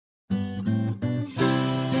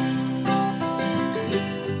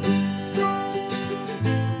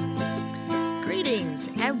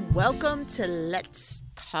Welcome to Let's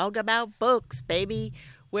Talk About Books, baby,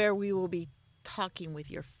 where we will be talking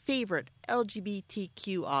with your favorite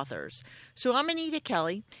LGBTQ authors. So I'm Anita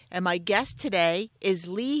Kelly, and my guest today is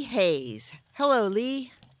Lee Hayes. Hello,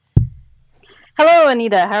 Lee. Hello,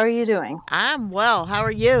 Anita. How are you doing? I'm well. How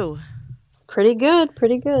are you? Pretty good,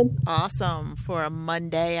 pretty good. Awesome for a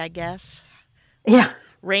Monday, I guess. Yeah.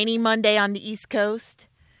 Rainy Monday on the East Coast.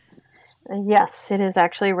 Yes, it is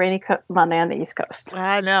actually rainy Monday on the East Coast.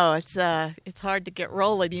 I know. It's hard to get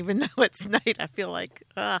rolling even though it's night. I feel like,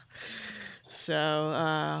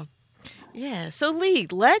 So, So, Lee,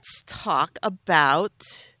 let's talk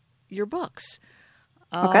about your books.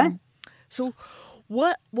 Okay. So,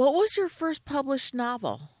 what was your first published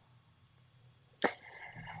novel?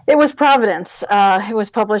 It was Providence. It was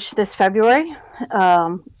published this February,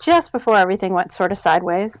 just before everything went sort of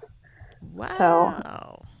sideways. Wow.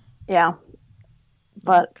 So, yeah.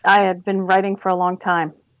 But I had been writing for a long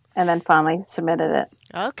time and then finally submitted it.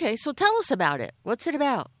 Okay, so tell us about it. What's it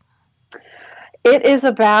about? It is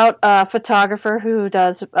about a photographer who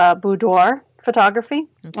does boudoir photography,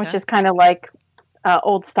 which is kind of like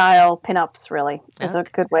old style pinups, really, is a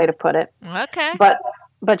good way to put it. Okay.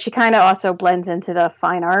 But she kind of also blends into the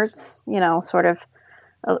fine arts, sort of.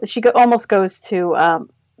 She almost goes to,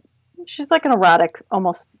 she's like an erotic,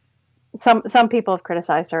 almost. Some people have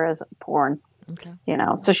criticized her as porn,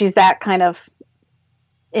 so she's that kind of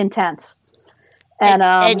intense. And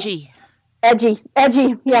edgy. Edgy.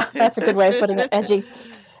 Yeah, that's a good way of putting it, edgy.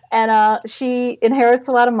 And she inherits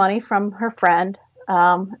a lot of money from her friend,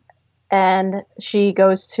 and she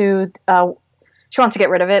goes to, she wants to get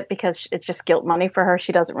rid of it because it's just guilt money for her.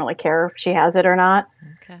 She doesn't really care if she has it or not.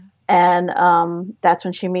 Okay. And that's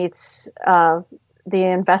when she meets the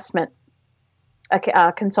investment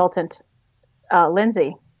consultant,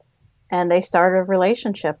 Lindsay, and they start a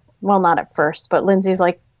relationship. Well, not at first, but Lindsay's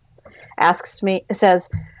says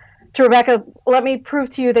to Rebecca, let me prove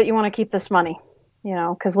to you that you want to keep this money,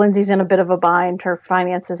 because Lindsay's in a bit of a bind. Her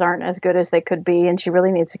finances aren't as good as they could be, and she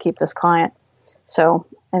really needs to keep this client. So,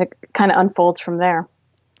 and it kind of unfolds from there.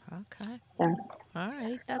 Okay. Yeah. All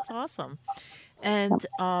right. That's awesome. And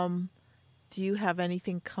do you have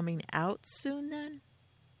anything coming out soon then?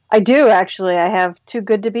 I do, actually. I have Too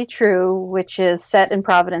Good to Be True, which is set in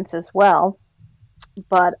Providence as well.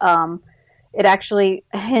 But it actually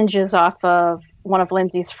hinges off of one of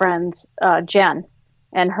Lindsay's friends, Jen.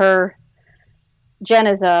 And Jen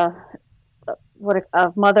is a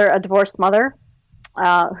divorced mother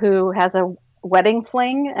who has a wedding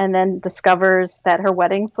fling and then discovers that her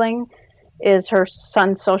wedding fling is her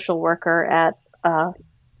son's social worker at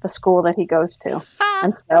the school that he goes to.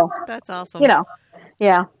 And so that's awesome.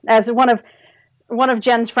 Yeah, as one of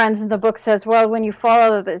Jen's friends in the book says, well, when you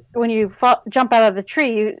jump out of the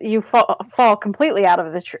tree, you fall completely out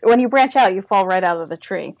of the tree. When you branch out, you fall right out of the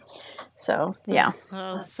tree. So, yeah.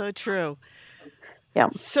 Oh, so true. Yeah.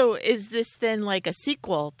 So, is this then like a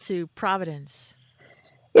sequel to Providence?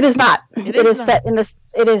 It is not. It is not. set in this.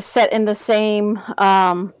 It is set in the same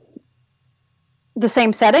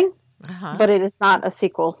setting, but it is not a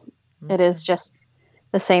sequel. Okay. It is just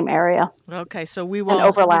the same area. Okay, so we won't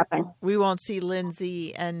overlapping. We won't see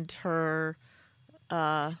Lindsay and her.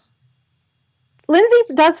 Lindsay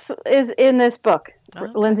is in this book.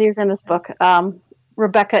 Okay. Lindsay is in this book.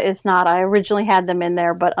 Rebecca is not. I originally had them in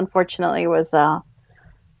there, but unfortunately, it was a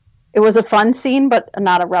fun scene, but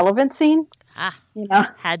not a relevant scene.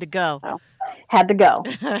 Had to go. So, had to go.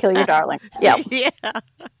 Kill your darlings. Yeah. Yeah.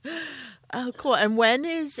 Oh, cool. And when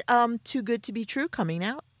is Too Good to Be True coming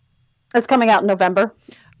out? It's coming out in November.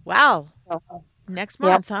 Wow. So, next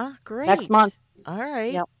month, huh? Great. Next month. All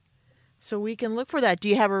right. Yep. So we can look for that. Do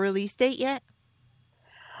you have a release date yet?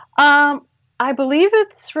 I believe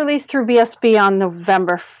it's released through BSB on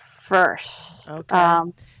November 1st.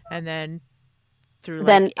 Okay. And then through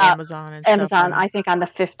Amazon and Amazon, stuff. I think on the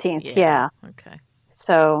 15th. Yeah. Okay.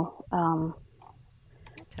 So,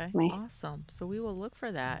 okay. Awesome. So we will look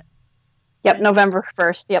for that. Yep. November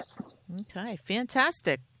 1st. Yep. Okay.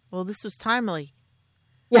 Fantastic. Well, this was timely.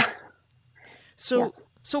 Yeah. So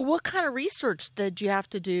what kind of research did you have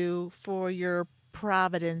to do for your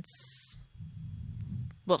Providence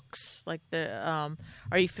books? Like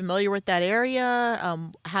are you familiar with that area?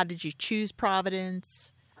 How did you choose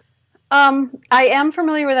Providence? I am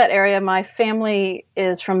familiar with that area. My family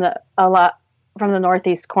is from the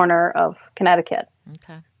northeast corner of Connecticut.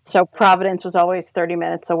 Okay. So Providence was always 30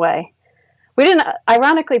 minutes away.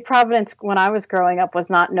 Ironically, Providence, when I was growing up,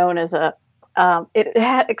 was not known as it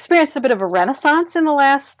had experienced a bit of a renaissance in the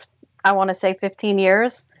last, I want to say 15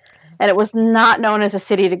 years. and it was not known as a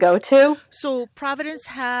city to go to. So Providence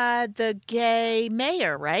had the gay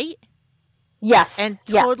mayor, right? Yes. And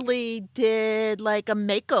yes. totally did like a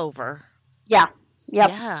makeover. Yeah. Yep.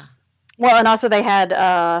 Yeah. Well, and also they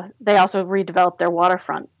also redeveloped their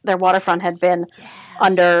waterfront. Their waterfront had been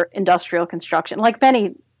under industrial construction. Like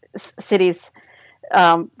many cities,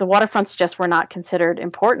 the waterfronts just were not considered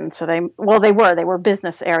important. So they were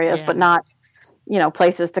business areas, but not,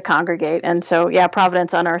 places to congregate. And so,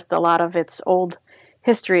 Providence unearthed a lot of its old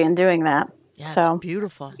history in doing that. Yeah, so it's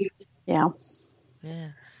beautiful. Yeah. Yeah.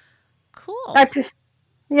 Cool.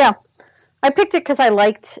 I picked it because I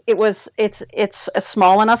liked it's a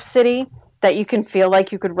small enough city that you can feel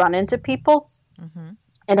like you could run into people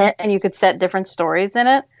in it, and you could set different stories in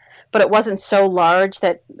it, but it wasn't so large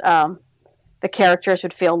that the characters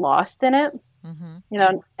would feel lost in it.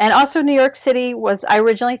 And also New York City I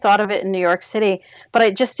originally thought of it in New York City, but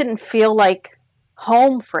I just didn't feel like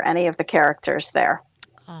home for any of the characters there.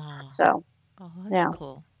 So that's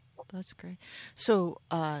cool. That's great. So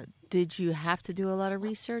did you have to do a lot of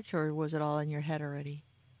research, or was it all in your head already?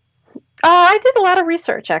 I did a lot of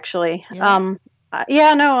research, actually.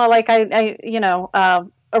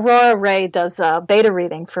 Aurora Ray does beta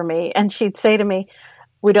reading for me, and she'd say to me,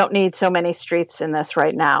 "We don't need so many streets in this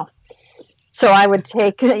right now." So I would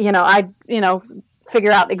take, I'd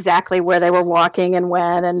figure out exactly where they were walking and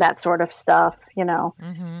when, and that sort of stuff,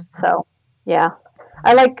 So, yeah,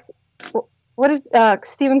 I like what did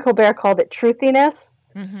Stephen Colbert called it, truthiness.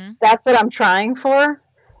 That's what I'm trying for.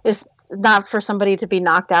 Is not for somebody to be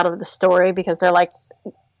knocked out of the story because they're like,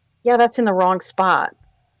 yeah, that's in the wrong spot.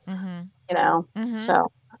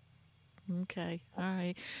 So. Okay. All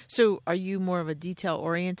right. So are you more of a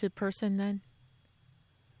detail-oriented person then?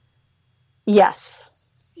 Yes.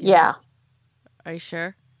 Yeah. Are you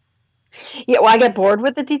sure? Yeah. Well, I get bored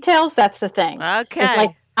with the details. That's the thing. Okay. It's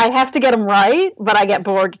like, I have to get them right, but I get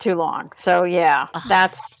bored too long. So yeah,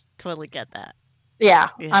 that's totally get that. Yeah.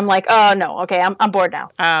 I'm like, oh no, okay, I'm bored now.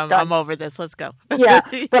 I'm over this. Let's go. Yeah,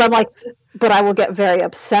 but I'm like, but I will get very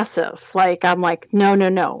obsessive. Like I'm like,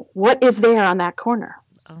 no, what is there on that corner?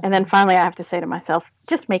 And then finally, I have to say to myself,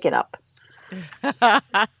 just make it up.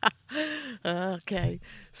 Okay.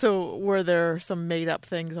 So were there some made up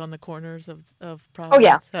things on the corners of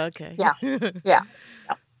Providence? Oh yeah. Okay.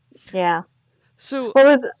 Yeah. So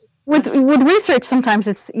with research, sometimes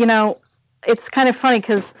it's kind of funny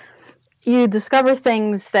because you discover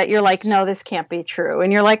things that you're like, no, this can't be true.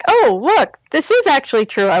 And you're like, oh, look, this is actually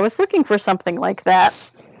true. I was looking for something like that.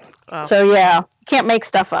 Oh. So, yeah, you can't make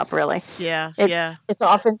stuff up, really. Yeah, It's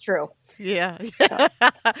often true. Yeah.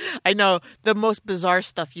 I know. The most bizarre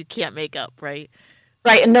stuff you can't make up, right?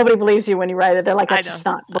 Right, and nobody believes you when you write it. They're like, that's just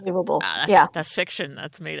not believable. That's fiction.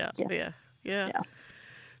 That's made up. Yeah.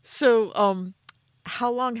 So,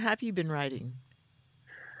 how long have you been writing?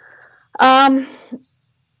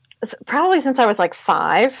 Probably since I was like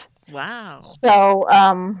 5. Wow. So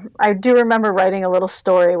I do remember writing a little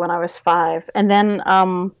story when I was 5, and then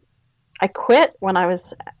I quit when I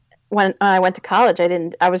went to college.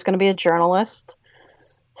 I was going to be a journalist,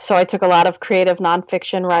 so I took a lot of creative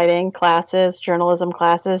nonfiction writing classes, journalism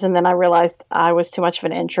classes, and then I realized I was too much of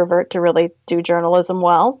an introvert to really do journalism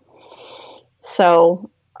well.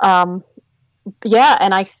 So and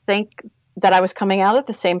I think that I was coming out at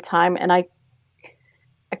the same time, and I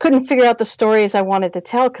couldn't figure out the stories I wanted to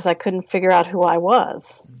tell because I couldn't figure out who I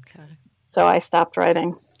was. Okay. So I stopped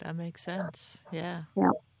writing. That makes sense. Yeah.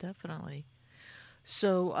 Definitely.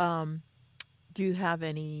 So, do you have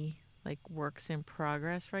any works in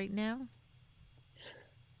progress right now?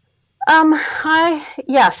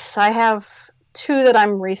 Yes, I have 2 that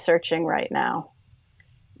I'm researching right now.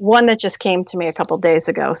 One that just came to me a couple days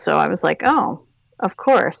ago, so I was like, oh, of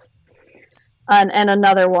course. And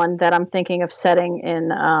another one that I'm thinking of setting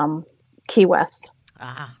in Key West.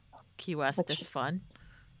 Key West is fun.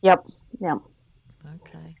 Yep.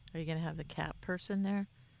 Okay. Are you going to have the cat person there?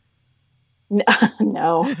 No.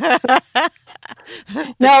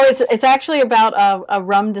 No, it's actually about a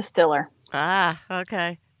rum distiller.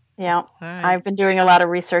 Okay. Yeah. Right. I've been doing a lot of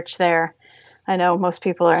research there. I know most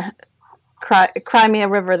people are cry me a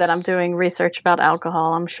river that I'm doing research about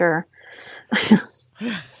alcohol, I'm sure.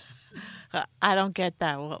 I don't get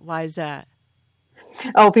that. Why is that?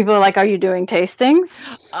 Oh, people are like, are you doing tastings?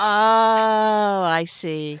 Oh, I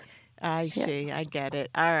see. I get it.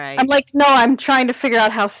 All right. I'm like, no, I'm trying to figure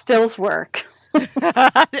out how stills work.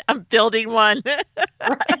 I'm building one.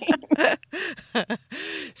 Right.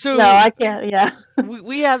 So no, I can't. Yeah.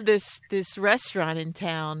 we have this restaurant in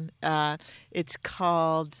town. It's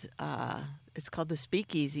called the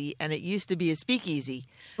Speakeasy, and it used to be a speakeasy.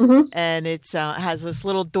 Hmm. and it's has this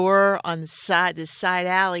little door on the side, this side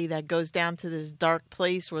alley that goes down to this dark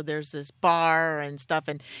place where there's this bar and stuff,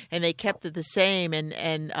 and they kept it the same,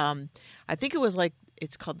 and I think it was like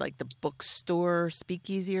it's called like the bookstore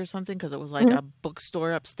speakeasy or something because it was like a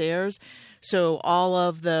bookstore upstairs. So all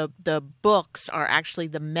of the books are actually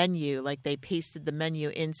the menu, like they pasted the menu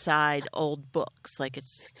inside old books. Like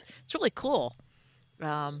it's really cool.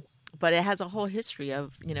 But it has a whole history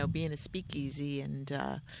of being a speakeasy, and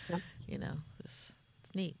it's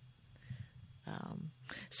neat. That's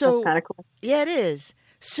So kind of cool. yeah, it is.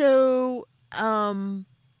 So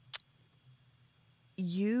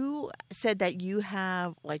you said that you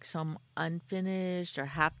have like some unfinished or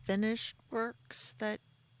half finished works that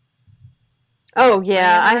Oh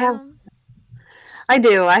yeah, laying around. I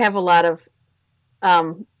do. I have a lot of.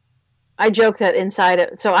 Um, I joke that inside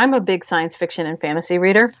it. So I'm a big science fiction and fantasy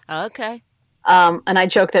reader. Okay. And I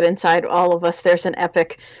joke that inside all of us, there's an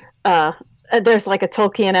epic. There's like a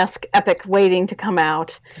Tolkien-esque epic waiting to come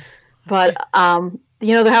out. Okay. But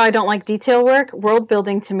how I don't like detail work. World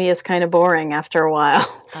building to me is kind of boring after a while.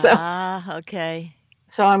 Okay.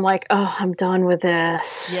 So I'm like, oh, I'm done with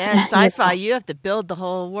this. Yeah, sci-fi. You have to build the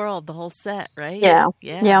whole world, the whole set, right? Yeah,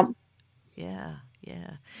 Yeah. yeah. Yeah. Yeah.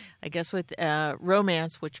 I guess with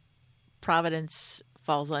romance, which Providence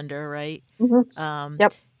falls under, right? Hmm. Um,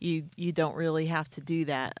 Yep. you don't really have to do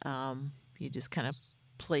that. You just kind of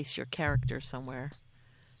place your character somewhere.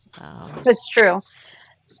 Um, It's true.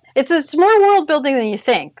 It's more world building than you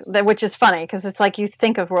think, which is funny because it's like you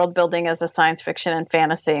think of world building as a science fiction and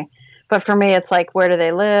fantasy, but for me, it's like where do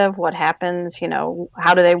they live, what happens,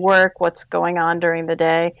 how do they work, what's going on during the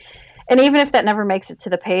day, and even if that never makes it to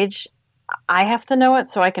the page, I have to know it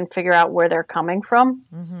so I can figure out where they're coming from.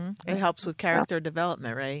 It helps with So character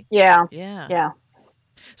development, right? yeah, Yeah. yeah,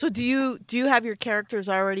 So do you have your characters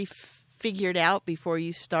already figured out before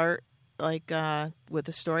you start like with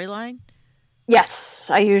the storyline? yes,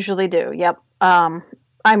 I usually do. Yep. I'm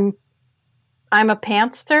I'm a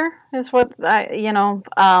pantster, is what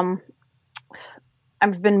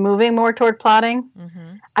I've been moving more toward plotting.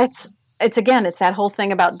 Mm-hmm. It's again, it's that whole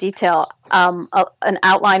thing about detail. An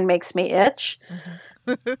outline makes me itch,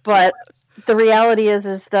 Mm-hmm. but the reality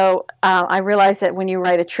is though I realize that when you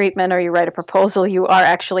write a treatment or you write a proposal, you are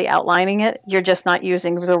actually outlining it. You're just not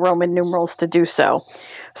using the Roman numerals to do so.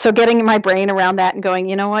 So getting my brain around that and going,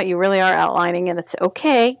 you know what, you really are outlining, and it's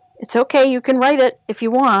okay. It's okay. You can write it if you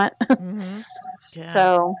want. Mm-hmm. Yeah.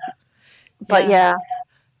 So, but Yeah.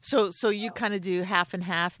 yeah. So you kind of do half and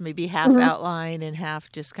half, maybe half Hmm. outline and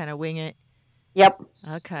half just kind of wing it. Yep.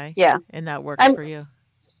 Okay. Yeah. And that works I'm for you.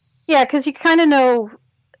 Yeah, because you kind of know.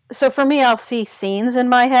 So for me, I'll see scenes in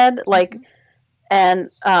my head, like, Mm-hmm. and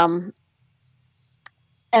um,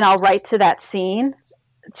 and I'll write to that scene,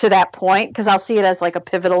 to that point, because I'll see it as like a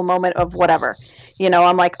pivotal moment of whatever.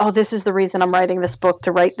 I'm like, oh, this is the reason I'm writing this book,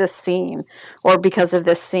 to write this scene, or because of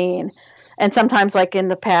this scene. And sometimes, like in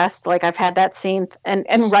the past, like I've had that scene and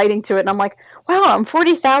writing to it, and I'm like, wow, I'm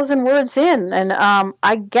 40,000 words in, and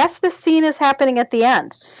I guess this scene is happening at the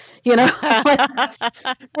end. You know,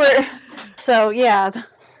 Where, so yeah.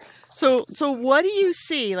 So what do you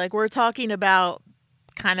see? Like we're talking about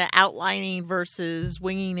kind of outlining versus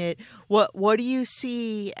winging it. What do you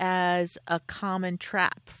see as a common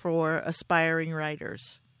trap for aspiring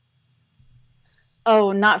writers?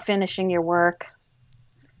 Oh, not finishing your work.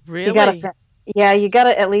 You gotta, Really? yeah, you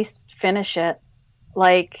gotta at least finish it.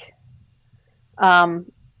 Like, um,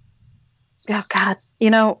 oh God,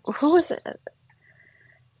 who was it?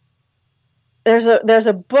 There's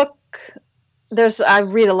a book. I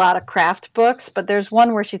read a lot of craft books, but there's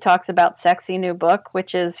one where she talks about Sexy New Book,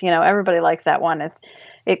 which is, everybody likes that one.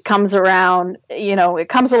 It comes around, it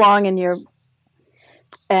comes along and you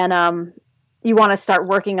want to start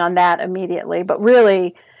working on that immediately. But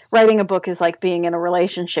really, writing a book is like being in a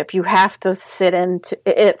relationship. You have to sit into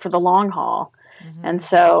it for the long haul. Mm-hmm. And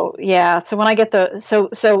so, yeah, so when I get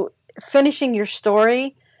so finishing your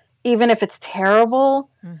story, even if it's terrible,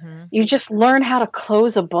 Mm-hmm. you just learn how to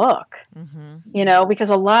close a book, Mm-hmm.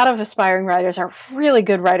 because a lot of aspiring writers are really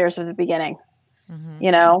good writers at the beginning, Mm-hmm.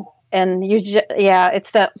 and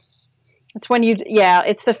it's when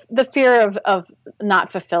it's the fear of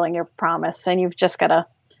not fulfilling your promise, and you just gotta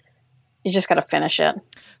finish it.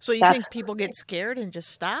 So you That's think people get scared and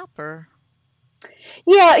just stop, or?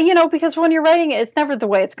 Yeah, because when you're writing it, it's never the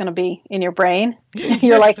way it's going to be in your brain.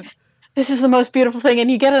 You're like, this is the most beautiful thing,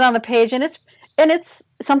 and you get it on the page, and it's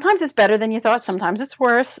sometimes it's better than you thought, sometimes it's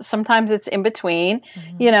worse, sometimes it's in between,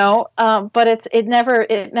 but it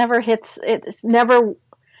never hits, it's never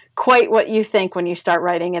quite what you think when you start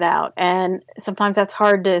writing it out, and sometimes that's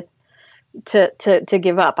hard to to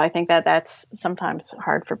give up. I think that that's sometimes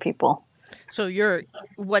hard for people. So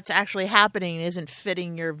what's actually happening isn't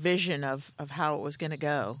fitting your vision of how it was going to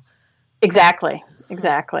go. Exactly. Huh.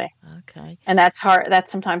 Exactly. Okay. And that's hard.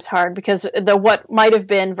 That's sometimes hard because the what might have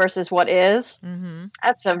been versus what is, Mm-hmm.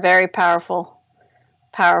 that's a very powerful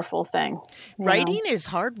thing. Writing is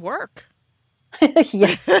hard work.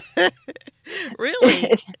 Yes, Really,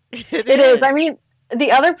 it it is. I is. mean,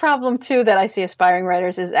 the other problem too that I see aspiring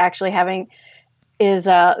writers is actually having is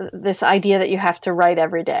this idea that you have to write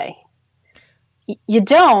every day. You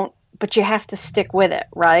don't, but you have to stick with it,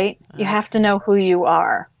 right? You have to Okay. know who you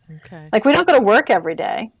are. Okay. Like we don't go to work every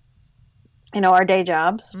day, our day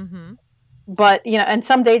jobs. Mm-hmm. But, and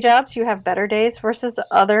some day jobs you have better days versus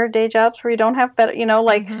other day jobs where you don't have better,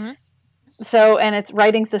 like Mm-hmm. so and it's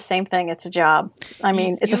writing's the same thing. It's a job. I You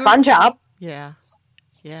mean, it's a you're fun job. yeah.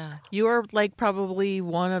 Yeah. You are like probably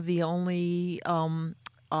one of the only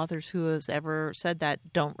authors who has ever said that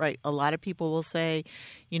don't write. A lot of people will say,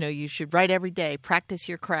 you should write every day, practice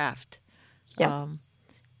your craft. Yeah. Um,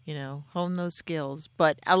 hone those skills.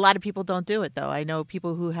 But a lot of people don't do it though. I know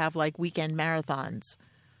people who have like weekend marathons.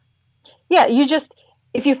 Yeah, you just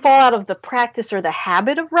if you fall out of the practice or the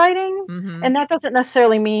habit of writing, Mm-hmm. and that doesn't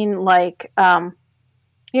necessarily mean like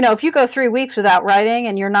if you go 3 weeks without writing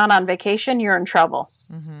and you're not on vacation, you're in trouble,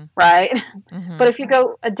 Mm-hmm. right? Mm-hmm. But if you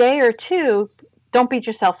go a day or two, don't beat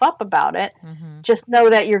yourself up about it. Mm-hmm. Just know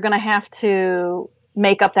that you're going to have to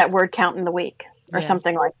make up that word count in the week or Yeah.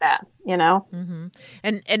 something like that. Mm-hmm.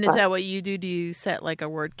 And is But that what you do? Do you set like a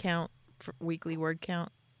word count for weekly word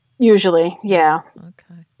count? usually, Yeah. yeah.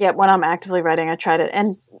 Okay. Yeah, when I'm actively writing, I try to,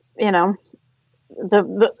 and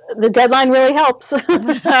the deadline really helps.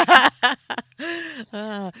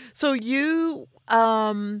 So you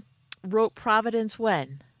wrote Providence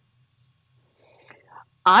when?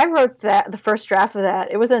 I wrote the first draft of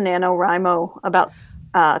that. It was a NaNoWriMo about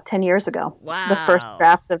 10 years ago. The first Wow.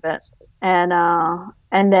 draft of it, and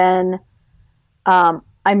then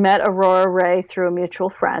I met Aurora Ray through a mutual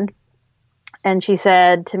friend, and she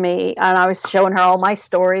said to me, and I was showing her all my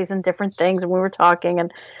stories and different things, and we were talking,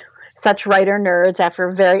 and such writer nerds after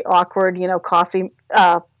a very awkward, coffee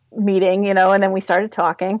meeting, and then we started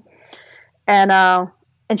talking, and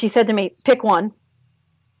she said to me, pick one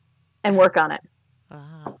and work on it.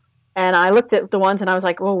 Wow. And I looked at the ones and I was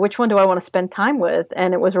like, well, which one do I want to spend time with?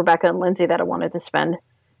 And it was Rebecca and Lindsay that I wanted to spend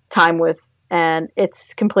time with. And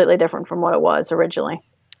it's completely different from what it was originally.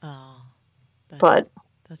 Oh, that's But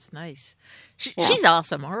that's nice. yeah, She's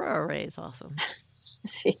awesome. Aurora Ray is awesome.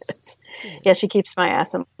 she is. She Yeah, is. she keeps my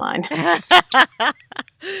ass in line.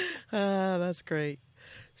 That's great.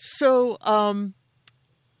 So,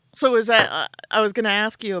 so is that? I was going to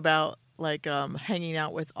ask you about like hanging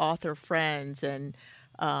out with author friends, and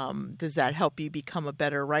does that help you become a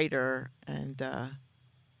better writer? And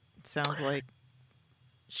it sounds like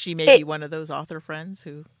she may be It, one of those author friends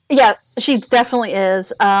who. yeah, she definitely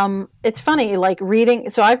is. It's funny, like reading.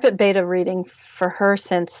 So I've been beta reading for her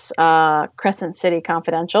since Crescent City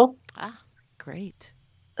Confidential. Ah, great.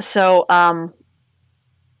 So, and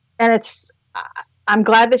I'm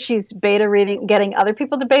glad that she's beta reading, getting other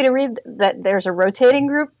people to beta read, that there's a rotating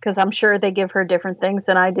group, because I'm sure they give her different things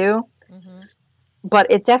than I do. Mm-hmm. But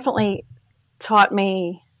it definitely taught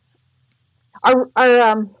me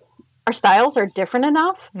our styles are different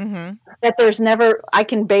enough Mm-hmm. that there's never I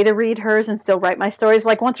can beta read hers and still write my stories.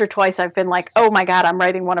 Like once or twice I've been like, oh my God, I'm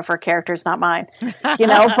writing one of her characters, not mine. But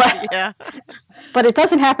Yeah. but it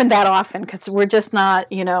doesn't happen that often because we're just not,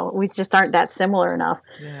 we just aren't that similar enough.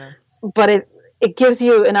 Yeah. But it gives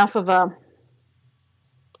you enough of a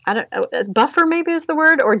I don't know, buffer maybe is the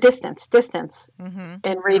word, or distance Mm-hmm.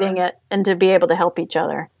 in reading it and to be able to help each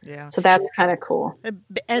other. Yeah. So that's kind of cool.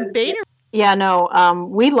 And beta. Yeah, no,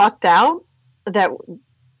 we lucked out that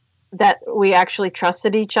we actually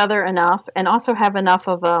trusted each other enough and also have enough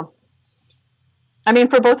of a. I mean,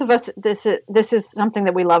 for both of us, this is something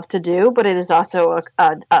that we love to do, but it is also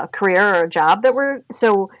a career or a job that we're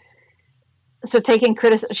so taking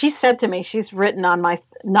criticism. She said to me, she's written on my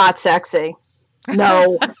not sexy.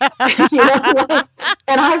 No, like,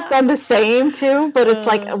 and I've done the same too. But it's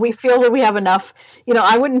like we feel that we have enough.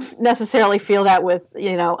 I wouldn't necessarily feel that with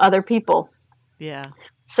other people. Yeah.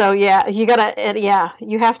 So yeah, you have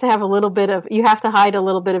to have you have to hide a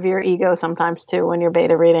little bit of your ego sometimes too when you're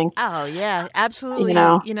beta reading. Oh yeah, absolutely.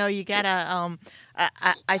 You gotta.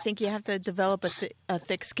 I think you have to develop a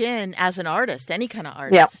thick skin as an artist, any kind of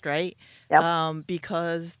Yep. artist, right? Yep.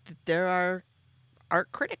 Because there are art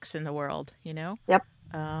critics in the world, Yep.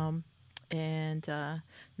 and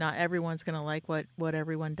not everyone's gonna like what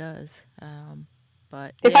everyone does.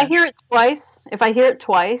 But If I hear it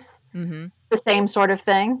twice, Mm-hmm. the same sort of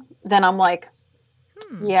thing, then I'm like,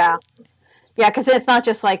 Hmm. yeah. Yeah, because it's not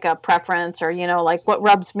just like a preference or, like what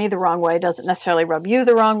rubs me the wrong way doesn't necessarily rub you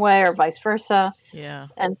the wrong way or vice versa. Yeah.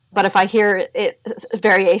 But if I hear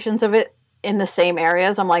variations of it in the same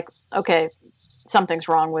areas, I'm like, okay, something's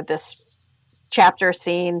wrong with this chapter,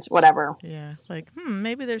 scenes, whatever. Yeah. Like,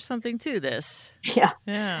 maybe there's something to this. Yeah.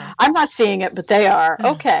 Yeah. I'm not seeing it, but they are.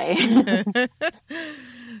 Okay.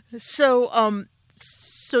 So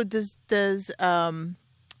does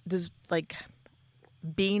like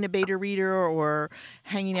being a beta reader or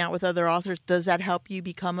hanging out with other authors, does that help you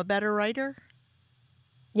become a better writer?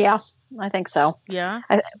 Yeah, I think so. Yeah.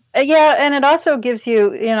 Yeah, and it also gives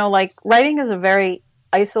you, like writing is a very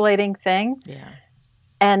isolating thing, Yeah.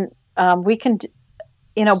 and we can,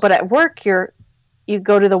 but at work you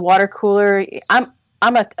go to the water cooler. I'm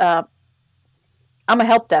a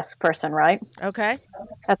help desk person, right? Okay.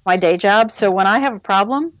 That's my day job. So when I have a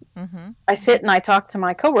problem, Mm-hmm. I sit and I talk to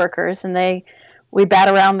my coworkers, and we bat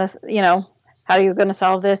around this, how are you going to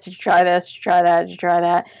solve this? Did you try this? Did you try that? Did you try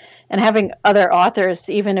that? And having other authors,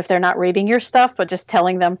 even if they're not reading your stuff, but just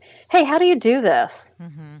telling them, hey, how do you do this?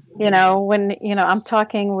 Mm-hmm. When, I'm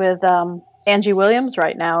talking with Angie Williams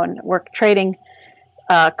right now, and we're trading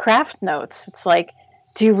craft notes. It's like,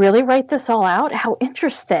 do you really write this all out? How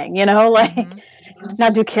interesting, like, Mm-hmm. now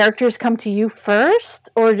do characters come to you first,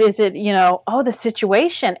 or is it, the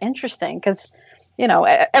situation interesting? Because,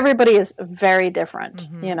 everybody is very different,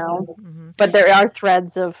 Mm-hmm. Mm-hmm. but there are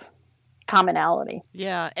threads of commonality.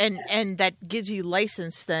 Yeah, and that gives you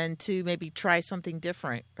license then to maybe try something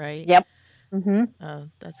different, right? Yep. Mm-hmm.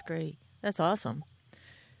 That's great. That's awesome.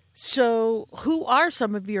 So, who are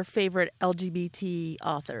some of your favorite LGBT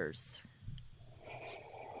authors?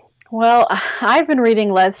 Well, I've been reading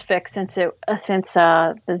Lesfic since the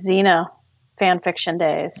Xena fan fiction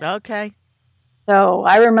days. Okay. So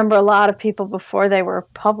I remember a lot of people before they were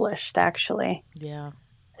published, actually. Yeah.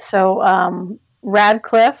 So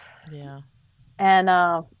Radcliffe Yeah.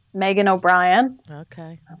 and Megan O'Brien,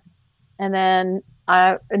 Okay. and then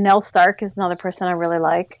Nell Stark is another person I really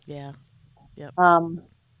like. Yeah. Yep.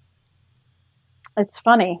 It's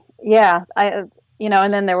funny, yeah. And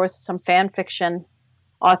then there was some fan fiction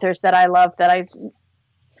authors that I love that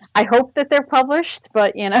I hope that they're published,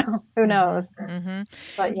 but who knows? Mm-hmm.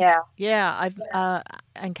 But yeah. Yeah, I've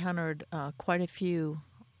encountered quite a few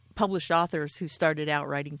published authors who started out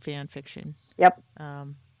writing fan fiction. Yep.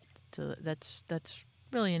 So that's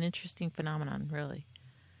really an interesting phenomenon, really.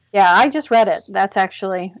 Yeah, I just read it. That's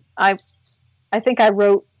actually I think I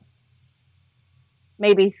wrote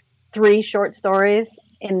maybe 3 short stories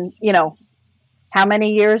in how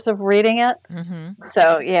many years of reading it. Mm-hmm.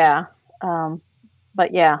 So yeah,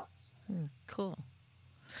 but yeah. Cool.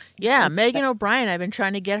 Yeah, Megan O'Brien. I've been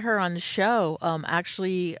trying to get her on the show.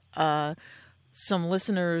 Actually, some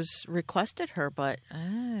listeners requested her, but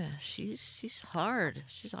she's hard.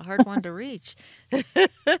 She's a hard one to reach.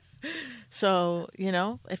 So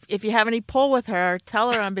if you have any pull with her,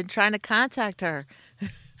 tell her I've been trying to contact her.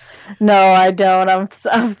 No, I don't.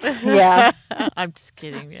 Yeah. I'm just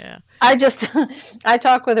kidding. Yeah. I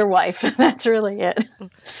talk with her wife. That's really it.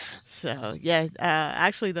 So yeah,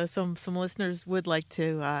 actually, though, some listeners would like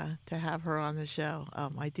to have her on the show.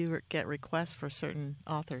 I do get requests for certain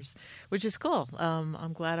authors, which is cool.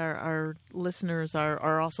 I'm glad our listeners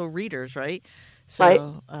are also readers, right?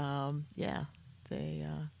 So right. Yeah,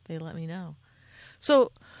 they let me know.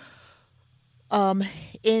 So,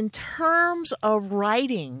 in terms of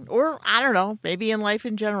writing, or I don't know, maybe in life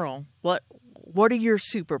in general, what are your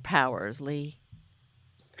superpowers, Lee?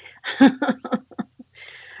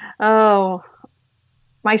 Oh,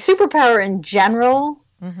 my superpower in general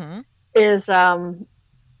is I'm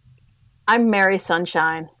Mary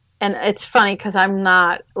Sunshine. And it's funny because I'm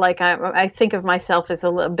not like I think of myself as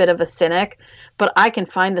a little bit of a cynic, but I can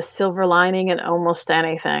find the silver lining in almost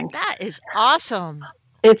anything. That is awesome.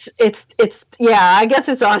 It's yeah, I guess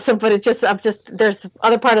it's awesome, but there's the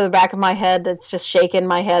other part of the back of my head that's just shaking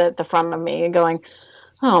my head at the front of me and going,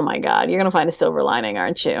 oh my God, you're going to find a silver lining,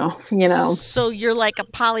 aren't you? So you're like a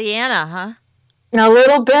Pollyanna, huh? A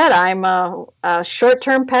little bit. I'm a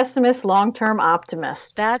short-term pessimist, long-term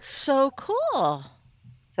optimist. That's so cool.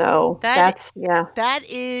 So yeah. That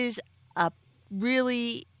is a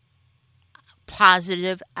really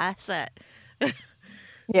positive asset.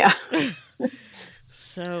 Yeah.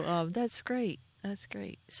 So that's great. That's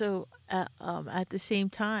great. So at the same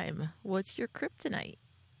time, what's your kryptonite?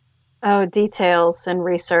 Oh, details and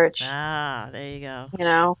research. Ah, there you go.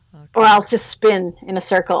 Okay. Or I'll just spin in a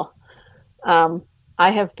circle. I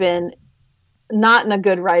have been not in a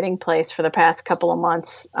good writing place for the past couple of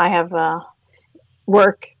months. I have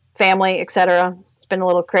work, family, etc. It's been a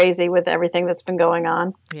little crazy with everything that's been going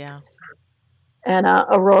on. Yeah. And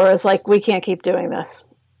Aurora's like, we can't keep doing this.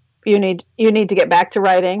 You need to get back to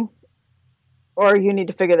writing, or you need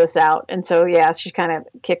to figure this out. And so, yeah, she kind of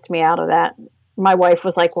kicked me out of that. My wife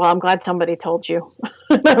was like, well, I'm glad somebody told you.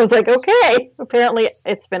 And I was like, okay. Apparently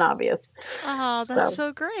it's been obvious. Oh, that's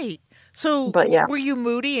so great. So, but yeah, were you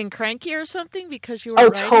moody and cranky or something because you were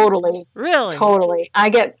writing? Totally. Really? Totally. I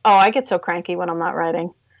get so cranky when I'm not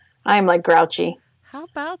writing. I am like grouchy. How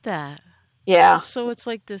about that? Yeah. So it's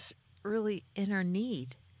like this really inner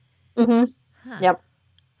need. Mm-hmm. Huh. Yep.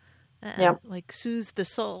 Yep. Like soothe the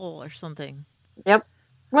soul or something. Yep.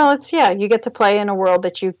 Well, you get to play in a world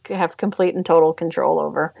that you have complete and total control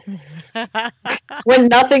over. When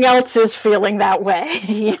nothing else is feeling that way,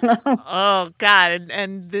 you know? Oh, God.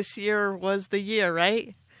 And this year was the year,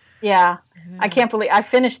 right? Yeah. I can't believe I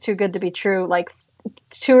finished Too Good to Be True like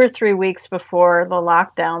 2 or 3 weeks before the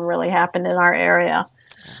lockdown really happened in our area.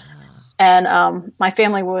 And my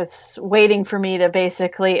family was waiting for me to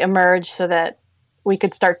basically emerge so that we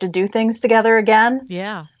could start to do things together again.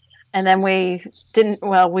 Yeah. And then we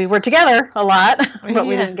were together a lot, but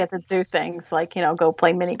we didn't get to do things like, go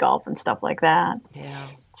play mini golf and stuff like that. Yeah.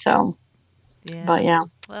 So, yeah. But yeah.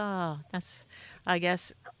 Oh, that's, I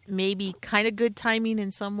guess, maybe kind of good timing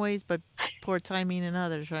in some ways, but poor timing in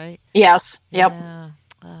others, right? Yes. Yep. Yeah.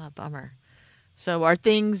 Bummer. So are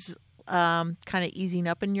things kind of easing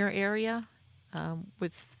up in your area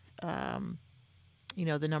with,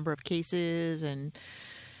 the number of cases and,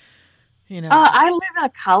 I live in a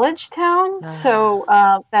college town, so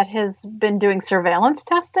that has been doing surveillance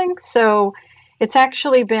testing. So it's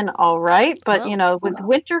actually been all right. But, with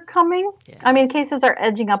winter coming, cases are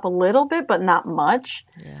edging up a little bit, but not much.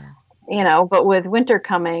 Yeah. But with winter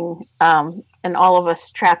coming and all of us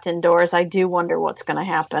trapped indoors, I do wonder what's going to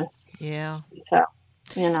happen. Yeah. So,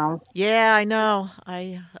 Yeah, I know.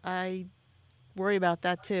 I worry about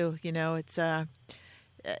that too.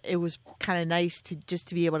 It was kind of nice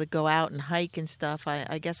to be able to go out and hike and stuff.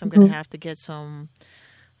 I guess I'm going to have to get some,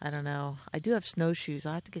 I don't know. I do have snowshoes.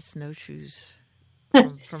 I'll have to get snowshoes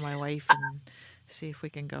for my wife and see if we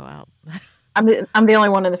can go out. I'm the only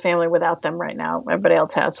one in the family without them right now. Everybody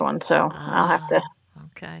else has one, so I'll have to.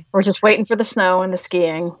 Okay. We're just waiting for the snow and the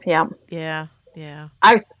skiing. Yeah. Yeah. Yeah.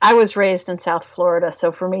 I was raised in South Florida,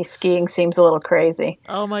 so for me, skiing seems a little crazy.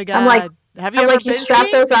 Oh my God. I'm like, have you ever been you strap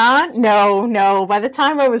skiing? those on? No. By the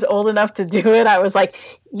time I was old enough to do it, I was like,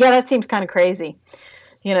 yeah, that seems kind of crazy,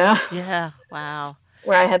 Yeah. Wow.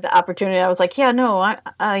 Where I had the opportunity, I was like, yeah, no,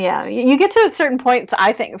 yeah. You get to a certain point,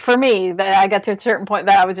 I think, for me, that I got to a certain point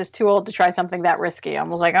that I was just too old to try something that risky. I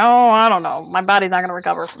was like, oh, I don't know. My body's not going to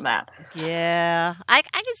recover from that. Yeah. I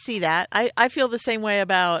can see that. I feel the same way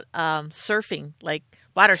about surfing, like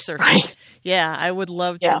water surfing. Right. Yeah, I would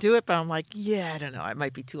love to do it, but I'm like, I don't know. I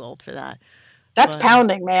might be too old for that. That's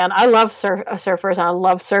pounding, man. I love surfers and I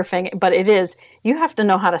love surfing, but you have to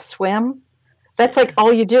know how to swim. That's like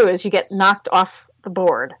all you do is you get knocked off the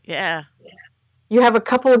board. Yeah. You have a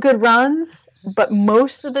couple of good runs, but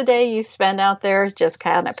most of the day you spend out there just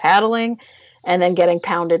kind of paddling and then getting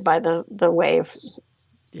pounded by the wave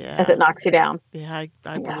as it knocks you down. Yeah,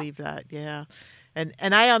 I believe that. Yeah. And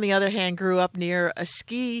I, on the other hand, grew up near a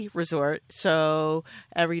ski resort. So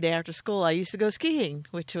every day after school, I used to go skiing,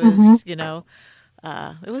 which was, it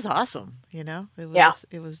was awesome.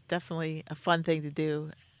 It was definitely a fun thing to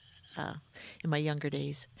do in my younger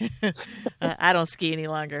days. I don't ski any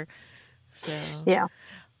longer. So yeah,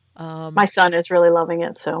 my son is really loving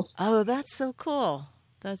it. So that's so cool.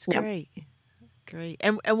 That's great. Great.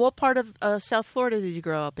 And what part of South Florida did you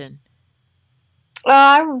grow up in?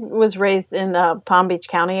 I was raised in Palm Beach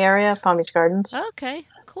County area, Palm Beach Gardens. Okay,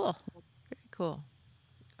 cool, very cool.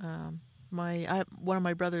 One of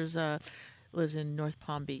my brothers lives in North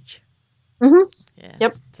Palm Beach. Mm-hmm. Yeah,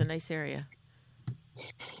 yep, it's a nice area.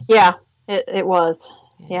 Yeah, it was.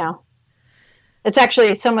 Yeah. It's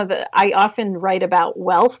actually I often write about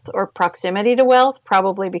wealth or proximity to wealth,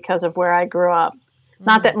 probably because of where I grew up. Mm-hmm.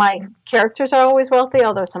 Not that my characters are always wealthy,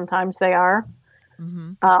 although sometimes they are.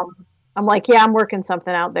 Mm-hmm. I'm like, I'm working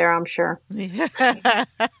something out there, I'm sure.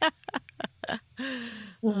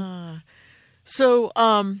 So,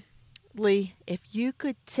 Lee, if you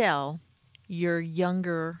could tell your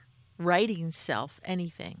younger writing self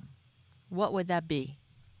anything, what would that be?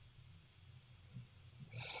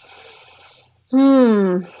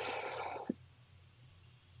 I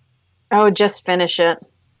would just finish it.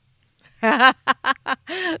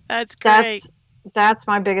 That's great. That's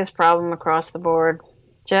my biggest problem across the board.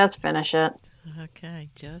 Just finish it. Okay,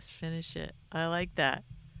 just finish it. I like that.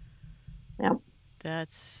 Yep.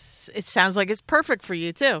 It sounds like it's perfect for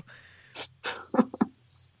you too.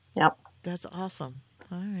 Yep. That's awesome.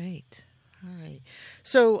 All right. All right.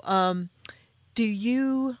 So, do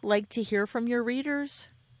you like to hear from your readers?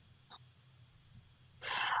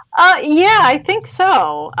 Yeah, I think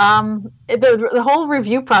so. The whole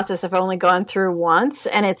review process I've only gone through once,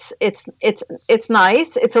 and it's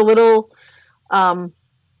nice. It's a little, um,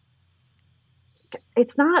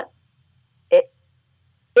 it's not. It,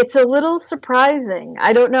 it's a little surprising.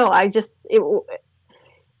 I don't know.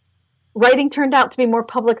 Writing turned out to be more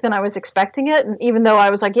public than I was expecting it, and even though I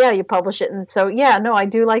was like, yeah, you publish it, and so yeah, no, I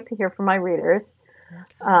do like to hear from my readers.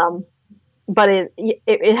 Okay. But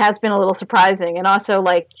it has been a little surprising, and also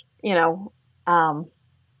like you know.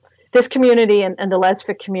 This community and the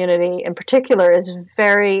lesfic community in particular is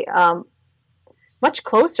very much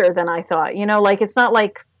closer than I thought. Like it's not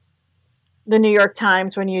like the New York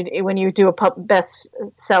Times when you do a best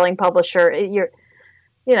selling publisher.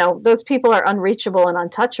 Those people are unreachable and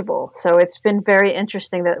untouchable. So it's been very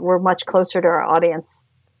interesting that we're much closer to our audience.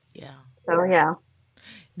 Yeah. So yeah.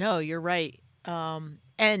 No, you're right.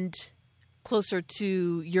 And closer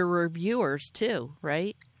to your reviewers too,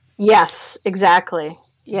 right? Yes, exactly.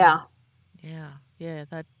 Yeah. Yeah.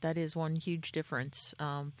 That is one huge difference.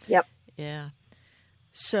 Yep. Yeah.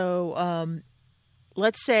 So,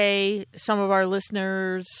 let's say some of our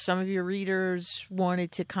listeners, some of your readers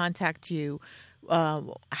wanted to contact you.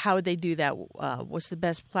 How would they do that? What's the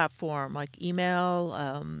best platform? Like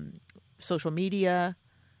email, social media?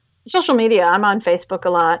 Social media. I'm on Facebook a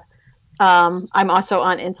lot. I'm also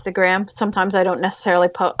on Instagram. Sometimes I don't necessarily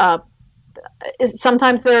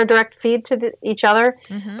sometimes they're a direct feed to each other,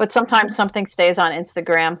 Mm-hmm. but sometimes something stays on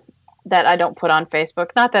Instagram that I don't put on Facebook.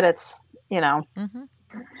 Not that it's, Mm-hmm.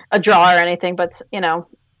 a draw or anything, but,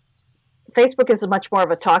 Facebook is much more of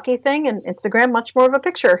a talky thing and Instagram much more of a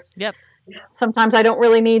picture. Yep. Sometimes I don't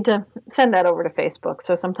really need to send that over to Facebook.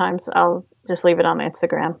 So sometimes I'll just leave it on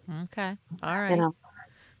Instagram. Okay. All right.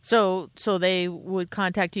 So they would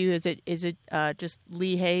contact you. Is it just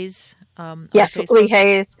Lee Hayes? Yes, on Lee Facebook?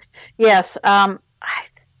 Hayes. Yes. I'm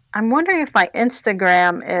wondering if my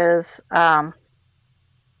Instagram is,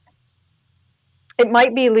 it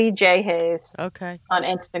might be Lee J. Hayes Okay. on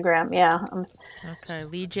Instagram. Yeah. Okay.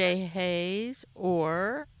 Lee J. Hayes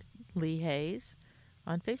or Lee Hayes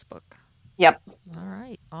on Facebook. Yep. All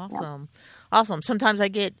right. Awesome. Awesome. Sometimes I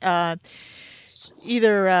get either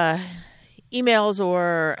emails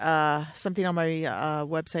or something on my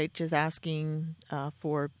website just asking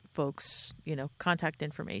for folks, contact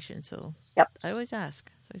information. So Yep. I always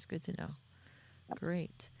ask. It's always good to know.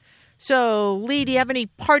 Great. So, Lee, do you have any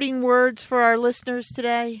parting words for our listeners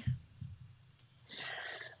today?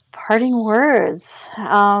 Parting words.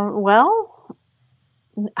 Well,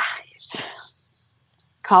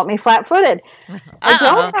 caught me flat-footed. I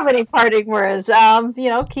don't have any parting words.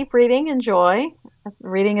 Keep reading, enjoy.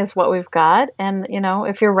 Reading is what we've got. And,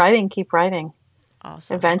 if you're writing, keep writing.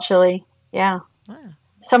 Awesome. Eventually, yeah. Yeah.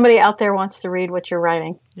 Somebody out there wants to read what you're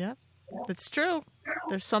writing. Yep. That's true.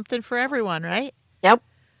 There's something for everyone, right? Yep.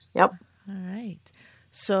 All right.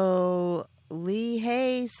 So, Lee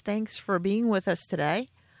Hayes, thanks for being with us today.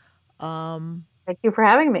 Thank you for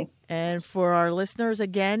having me. And for our listeners,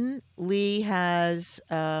 again, Lee has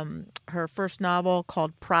her first novel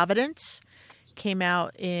called Providence, came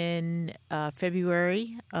out in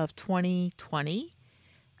February of 2020,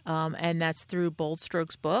 and that's through Bold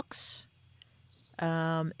Strokes Books.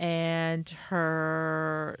 And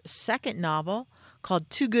her second novel,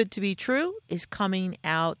 called Too Good to Be True, is coming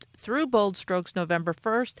out through Bold Strokes November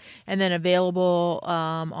 1st and then available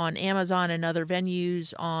on Amazon and other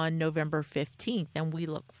venues on November 15th. And we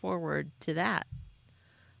look forward to that.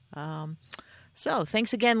 So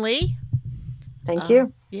thanks again, Lee. Thank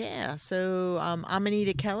you. Yeah. So I'm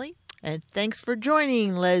Anita Kelly, and thanks for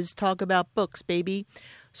joining Let's Talk About Books, baby.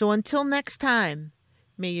 So until next time,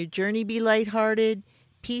 may your journey be lighthearted,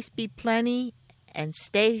 peace be plenty, and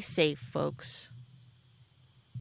stay safe, folks.